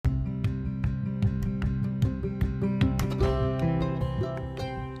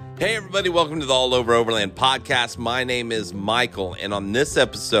Hey everybody, welcome to the All Over Overland podcast. My name is Michael, and on this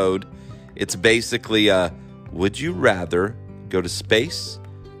episode, it's basically would you rather go to space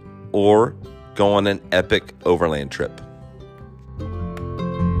or go on an epic overland trip?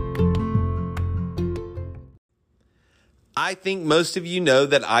 I think most of you know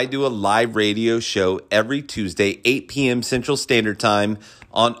that I do a live radio show every Tuesday, 8 p.m. Central Standard Time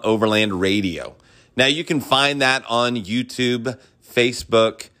on Overland Radio. Now, you can find that on YouTube,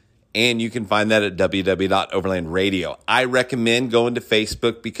 Facebook, and you can find that at www.overlandradio. I recommend going to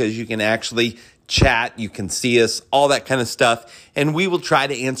Facebook because you can actually chat, you can see us, all that kind of stuff, and we will try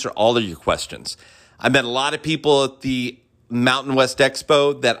to answer all of your questions. I met a lot of people at the Mountain West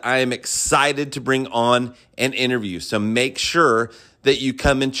Expo that I am excited to bring on an interview. So make sure that you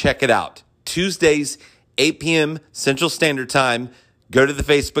come and check it out. Tuesdays, 8 p.m. Central Standard Time. Go to the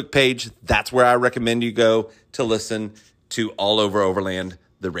Facebook page. That's where I recommend you go to listen to All Over Overland,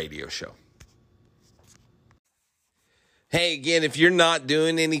 the radio show. Hey, again, if you're not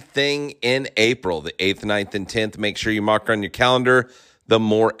doing anything in April, the 8th, 9th, and 10th, make sure you mark on your calendar the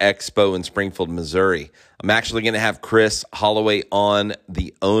More Expo in Springfield, Missouri. I'm actually going to have Chris Holloway on,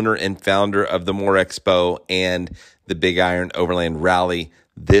 the owner and founder of the More Expo and the Big Iron Overland Rally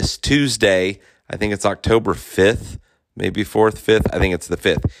this Tuesday. I think it's October 5th, maybe 4th, 5th. I think it's the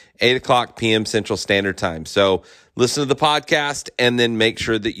 5th, 8 o'clock p.m. Central Standard Time. So listen to the podcast and then make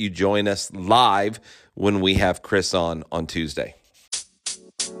sure that you join us live when we have Chris on Tuesday.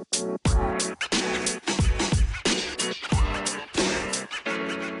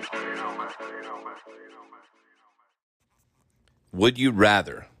 Would you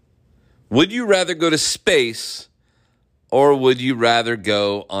rather? Would you rather go to space or would you rather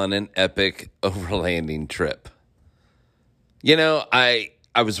go on an epic overlanding trip? You know, I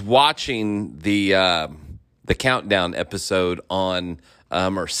was watching the Countdown episode on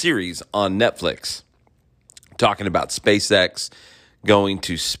or series on Netflix talking about SpaceX going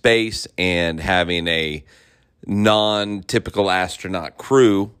to space and having a non-typical astronaut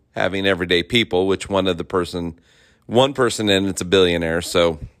crew, having everyday people, which one person in it's a billionaire,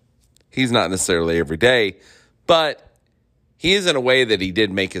 so he's not necessarily every day, but he is in a way that he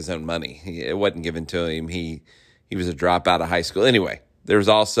did make his own money. It wasn't given to him. He was a dropout of high school. Anyway, there's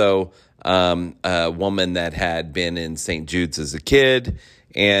also a woman that had been in St. Jude's as a kid,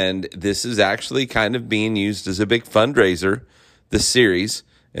 and this is actually kind of being used as a big fundraiser, this series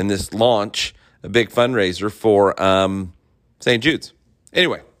and this launch, a big fundraiser for St. Jude's.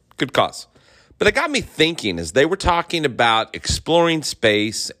 Anyway, good cause. But it got me thinking as they were talking about exploring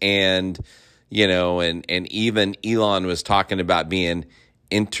space and, you know, and even Elon was talking about being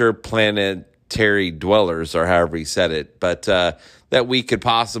interplanetary dwellers, or however he said it, but that we could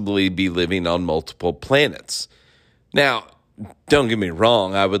possibly be living on multiple planets. Now, don't get me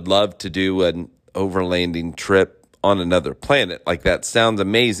wrong, I would love to do an overlanding trip on another planet. Like, that sounds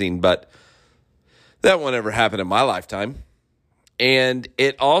amazing, but that won't ever happen in my lifetime. And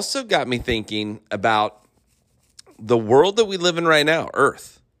it also got me thinking about the world that we live in right now,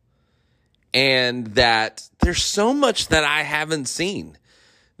 Earth, and that there's so much that I haven't seen.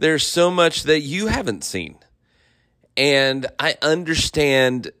 There's so much that you haven't seen. And I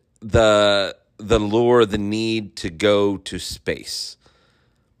understand the lure, the need to go to space.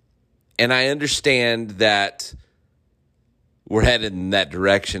 And I understand that we're headed in that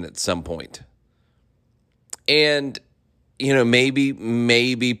direction at some point. And you know,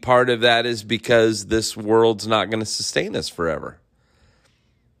 maybe part of that is because this world's not going to sustain us forever.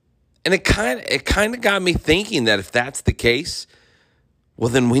 And it kind of got me thinking that if that's the case, well,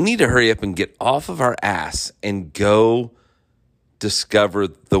 then we need to hurry up and get off of our ass and go discover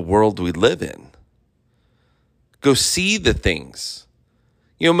the world we live in. Go see the things.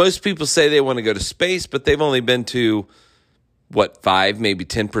 You know, most people say they want to go to space, but they've only been to, 5, maybe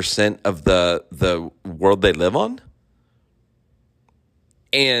 10% of the world they live on?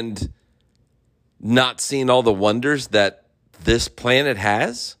 And not seeing all the wonders that this planet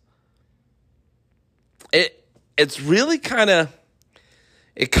has. It's really kind of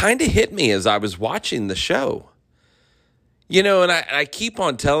hit me as I was watching the show. You know, and I keep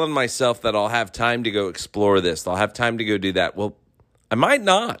on telling myself that I'll have time to go explore this. I'll have time to go do that. Well, I might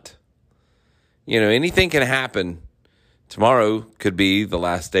not. You know, anything can happen. Tomorrow could be the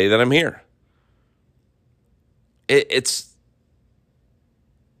last day that I'm here.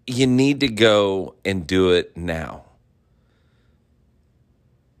 You need to go and do it now.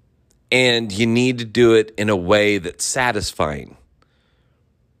 And you need to do it in a way that's satisfying.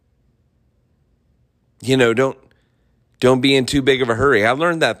 You know, don't be in too big of a hurry. I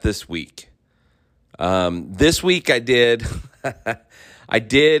learned that this week. This week I did I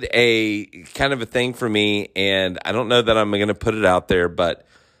did a kind of a thing for me, and I don't know that I'm going to put it out there, but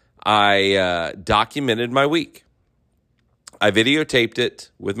I documented my week. I videotaped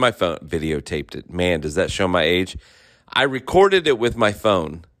it with my phone. Videotaped it. Man, does that show my age? I recorded it with my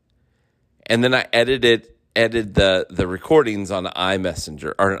phone, and then I edited the recordings on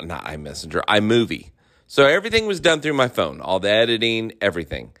iMessenger, or not iMessenger, iMovie. So everything was done through my phone, all the editing,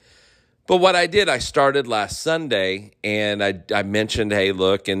 everything. But what I did, I started last Sunday, and I mentioned, hey,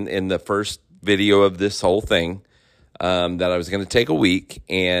 look, in the first video of this whole thing, that I was going to take a week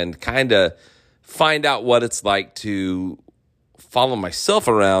and kind of find out what it's like to follow myself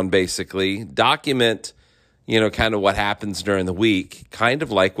around, basically, document, kind of what happens during the week, kind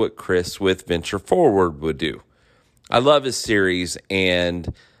of like what Chris with Venture Forward would do. I love his series,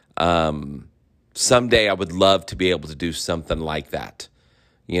 and someday I would love to be able to do something like that.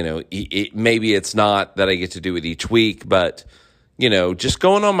 Maybe it's not that I get to do it each week, but, just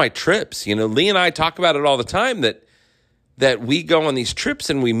going on my trips. Lee and I talk about it all the time that we go on these trips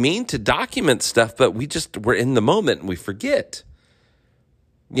and we mean to document stuff, but we're in the moment and we forget.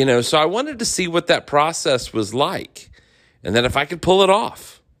 So I wanted to see what that process was like, and then if I could pull it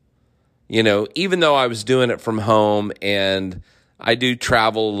off. Even though I was doing it from home, and I do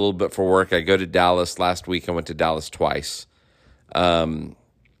travel a little bit for work. I go to Dallas. Last week I went to Dallas twice.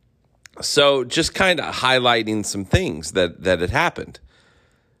 So just kind of highlighting some things that had happened.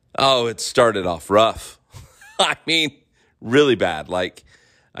 Oh, it started off rough. I mean, really bad. Like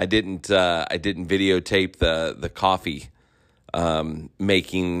I didn't videotape the coffee,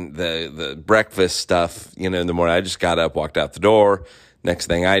 making the breakfast stuff, in the morning. I just got up, walked out the door. Next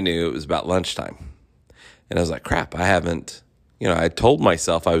thing I knew, it was about lunchtime. And I was like, crap, I haven't, I told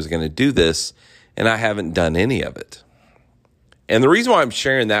myself I was going to do this, and I haven't done any of it. And the reason why I'm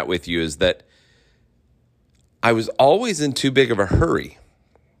sharing that with you is that I was always in too big of a hurry.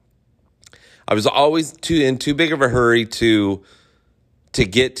 I was always in too big of a hurry to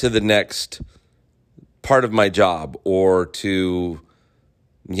get to the next part of my job, or to,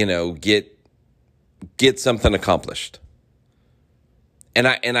 get something accomplished. And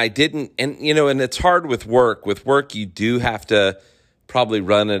I didn't, and it's hard with work. With work, you do have to probably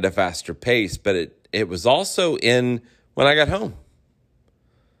run at a faster pace, but it was also when I got home.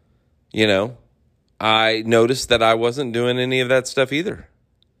 I noticed that I wasn't doing any of that stuff either.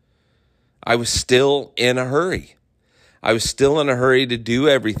 I was still in a hurry. I was still in a hurry to do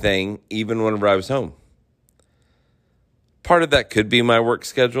everything, even whenever I was home. Part of that could be my work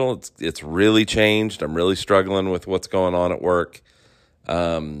schedule. It's really changed. I'm really struggling with what's going on at work.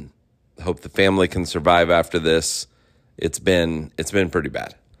 Hope the family can survive after this. It's been pretty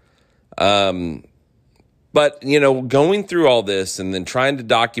bad. But, going through all this and then trying to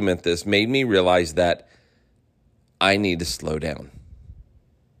document this made me realize that I need to slow down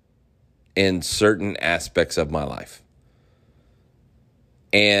in certain aspects of my life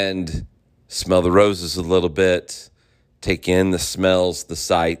and smell the roses a little bit, take in the smells, the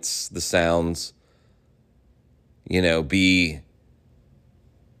sights, the sounds, be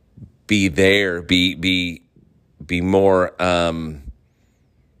there, be more,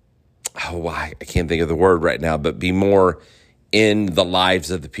 I can't think of the word right now, but be more in the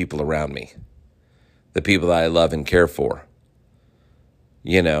lives of the people around me, the people that I love and care for,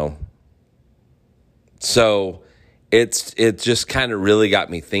 So it just kind of really got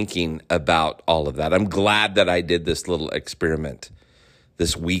me thinking about all of that. I'm glad that I did this little experiment,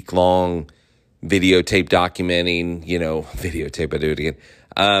 this week-long videotape documenting, videotape, I do it again,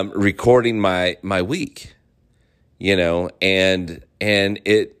 recording my week, and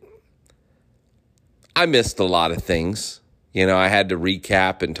I missed a lot of things. I had to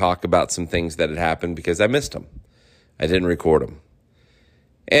recap and talk about some things that had happened because I missed them. I didn't record them.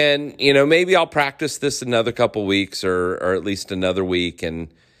 And, maybe I'll practice this another couple weeks or at least another week.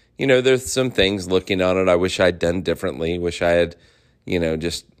 And, there's some things looking on it I wish I'd done differently. Wish I had,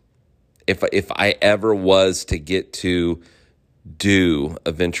 just if I ever was to get to do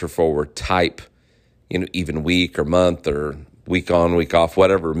a Venture Forward type, even week or month or week on, week off,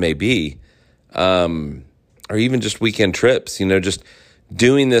 whatever it may be, or even just weekend trips, just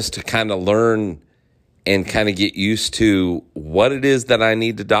doing this to kind of learn and kind of get used to what it is that I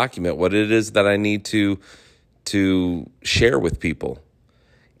need to document, what it is that I need to share with people,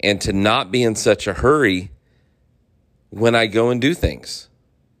 and to not be in such a hurry when I go and do things.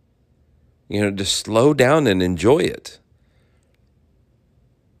 To slow down and enjoy it.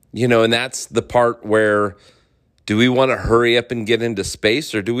 And that's the part where, do we want to hurry up and get into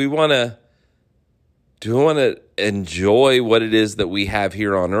space, or do we want to enjoy what it is that we have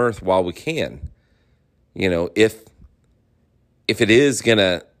here on earth while we can? If if it is going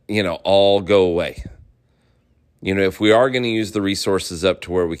to, all go away, if we are going to use the resources up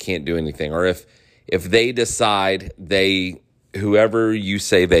to where we can't do anything, or if they decide whoever you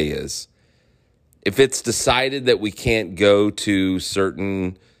say they is, if it's decided that we can't go to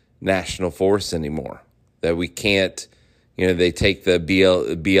certain national forests anymore, that we can't, they take the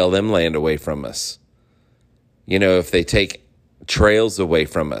BLM land away from us, if they take trails away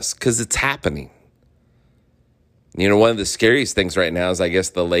from us, because it's happening. One of the scariest things right now is, I guess,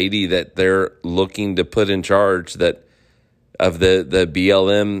 the lady that they're looking to put in charge of the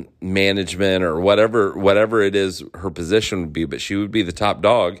BLM management, or whatever it is her position would be, but she would be the top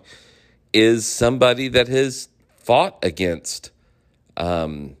dog, is somebody that has fought against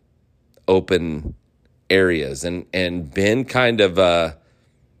open areas and been kind of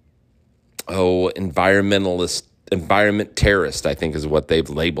environment terrorist, I think is what they've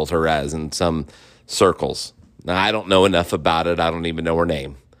labeled her as in some circles. Now, I don't know enough about it. I don't even know her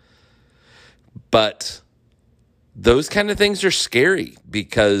name. But those kind of things are scary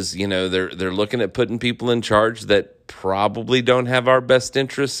because, they're looking at putting people in charge that probably don't have our best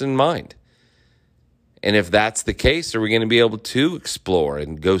interests in mind. And if that's the case, are we going to be able to explore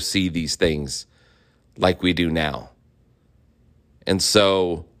and go see these things like we do now? And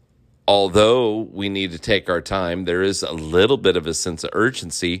so, although we need to take our time, there is a little bit of a sense of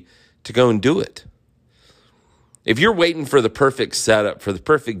urgency to go and do it. If you're waiting for the perfect setup, for the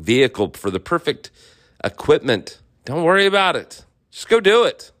perfect vehicle, for the perfect equipment, don't worry about it. Just go do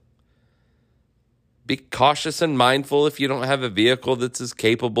it. Be cautious and mindful if you don't have a vehicle that's as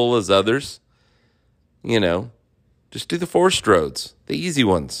capable as others. Just do the forest roads, the easy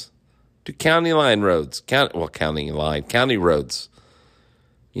ones. Do county line roads, county roads.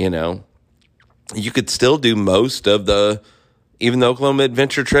 You could still do most of even the Oklahoma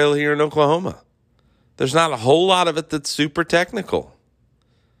Adventure Trail here in Oklahoma. There's not a whole lot of it that's super technical.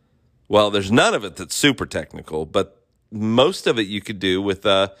 Well, there's none of it that's super technical, but most of it you could do with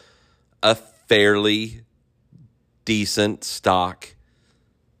a fairly decent stock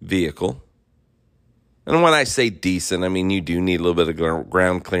vehicle. And when I say decent, I mean you do need a little bit of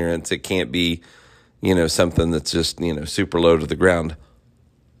ground clearance. It can't be, something that's just, super low to the ground.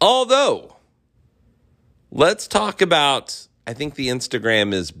 Although, let's talk about, I think the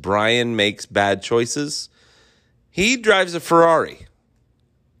Instagram is Brian Makes Bad Choices. He drives a Ferrari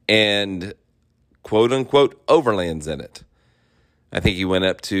and quote unquote overlands in it. I think he went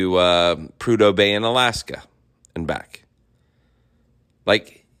up to Prudhoe Bay in Alaska and back.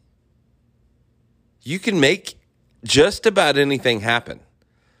 Like, you can make just about anything happen.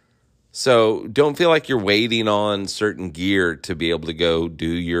 So don't feel like you're waiting on certain gear to be able to go do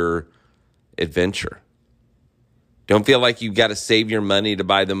your adventure. Don't feel like you've got to save your money to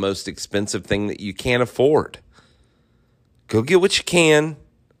buy the most expensive thing that you can't afford. Go get what you can.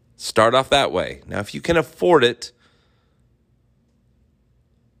 Start off that way. Now, if you can afford it,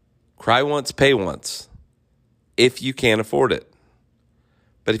 cry once, pay once. If you can't afford it.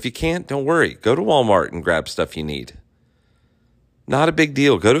 But if you can't, don't worry. Go to Walmart and grab stuff you need. Not a big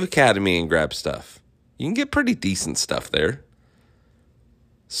deal. Go to Academy and grab stuff. You can get pretty decent stuff there.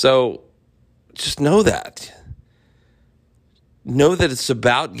 So just know that. Know that it's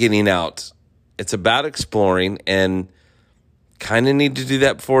about getting out. It's about exploring, and kind of need to do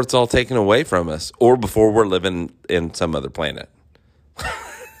that before it's all taken away from us or before we're living in some other planet.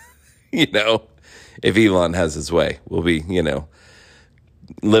 If Elon has his way, we'll be,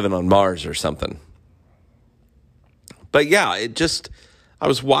 living on Mars or something. But yeah, I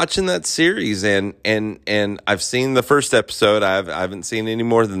was watching that series and I've seen the first episode. I haven't seen any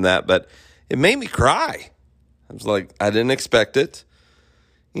more than that, but it made me cry. I was like, I didn't expect it.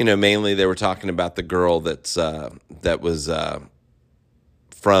 Mainly they were talking about the girl that was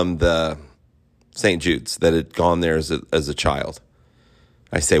from the St. Jude's that had gone there as a child.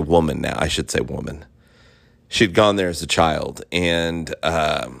 I say woman now. I should say woman. She'd gone there as a child, and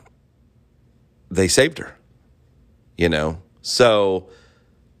they saved her. So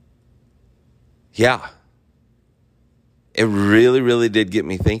yeah, it really, really did get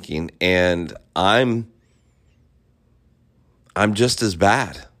me thinking, and I'm just as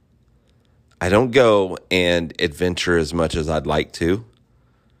bad. I don't go and adventure as much as I'd like to.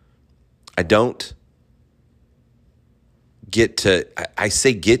 I don't get to,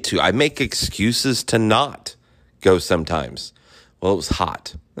 I make excuses to not go sometimes. Well, it was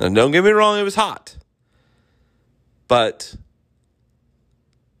hot. And don't get me wrong, it was hot. But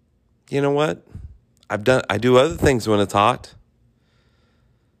you know what? I do other things when it's hot.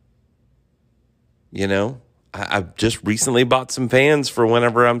 I've just recently bought some fans for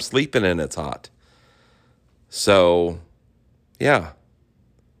whenever I'm sleeping and it's hot. So, Yeah.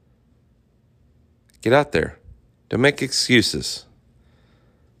 Get out there. Don't make excuses.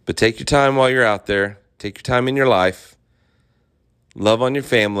 But take your time while you're out there. Take your time in your life. Love on your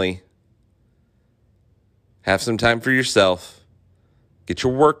family. Have some time for yourself. Get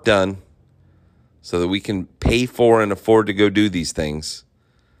your work done so that we can pay for and afford to go do these things.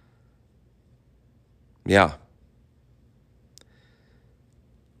 Yeah.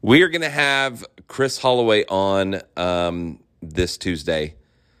 We are going to have Chris Holloway on this Tuesday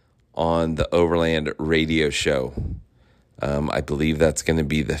on the Overland Radio Show. I believe that's going to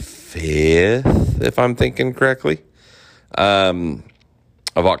be the 5th, if I'm thinking correctly, of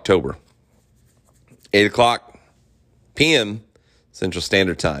October. 8 o'clock p.m. Central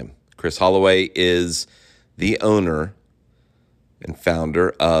Standard Time. Chris Holloway is the owner and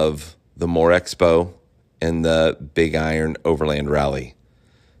founder of the More Expo and the Big Iron Overland Rally.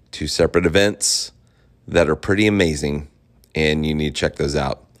 2 separate events that are pretty amazing, and you need to check those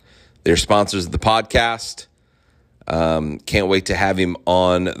out. They're sponsors of the podcast. Can't wait to have him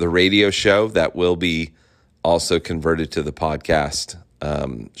on the radio show. That will be also converted to the podcast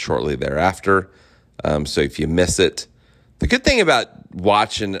shortly thereafter. So if you miss it, the good thing about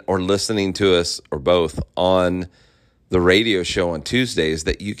watching or listening to us or both on the radio show on Tuesday is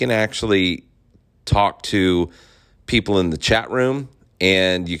that you can actually talk to people in the chat room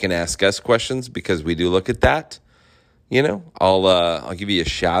and you can ask us questions because we do look at that. You know, I'll give you a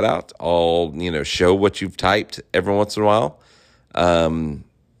shout out. I'll, show what you've typed every once in a while.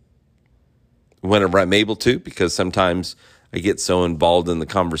 Whenever I'm able to, because sometimes I get so involved in the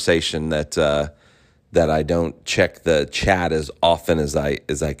conversation that I don't check the chat as often as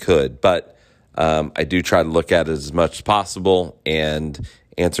I could. But I do try to look at it as much as possible and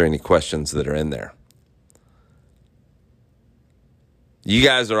answer any questions that are in there. You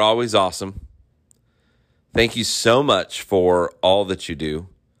guys are always awesome. Thank you so much for all that you do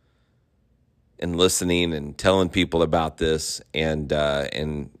and listening and telling people about this and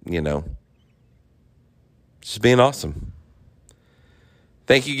just being awesome.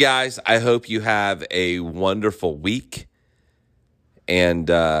 Thank you guys. I hope you have a wonderful week. And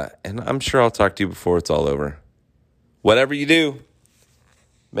I'm sure I'll talk to you before it's all over. Whatever you do,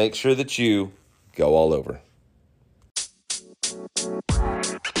 make sure that you go all over.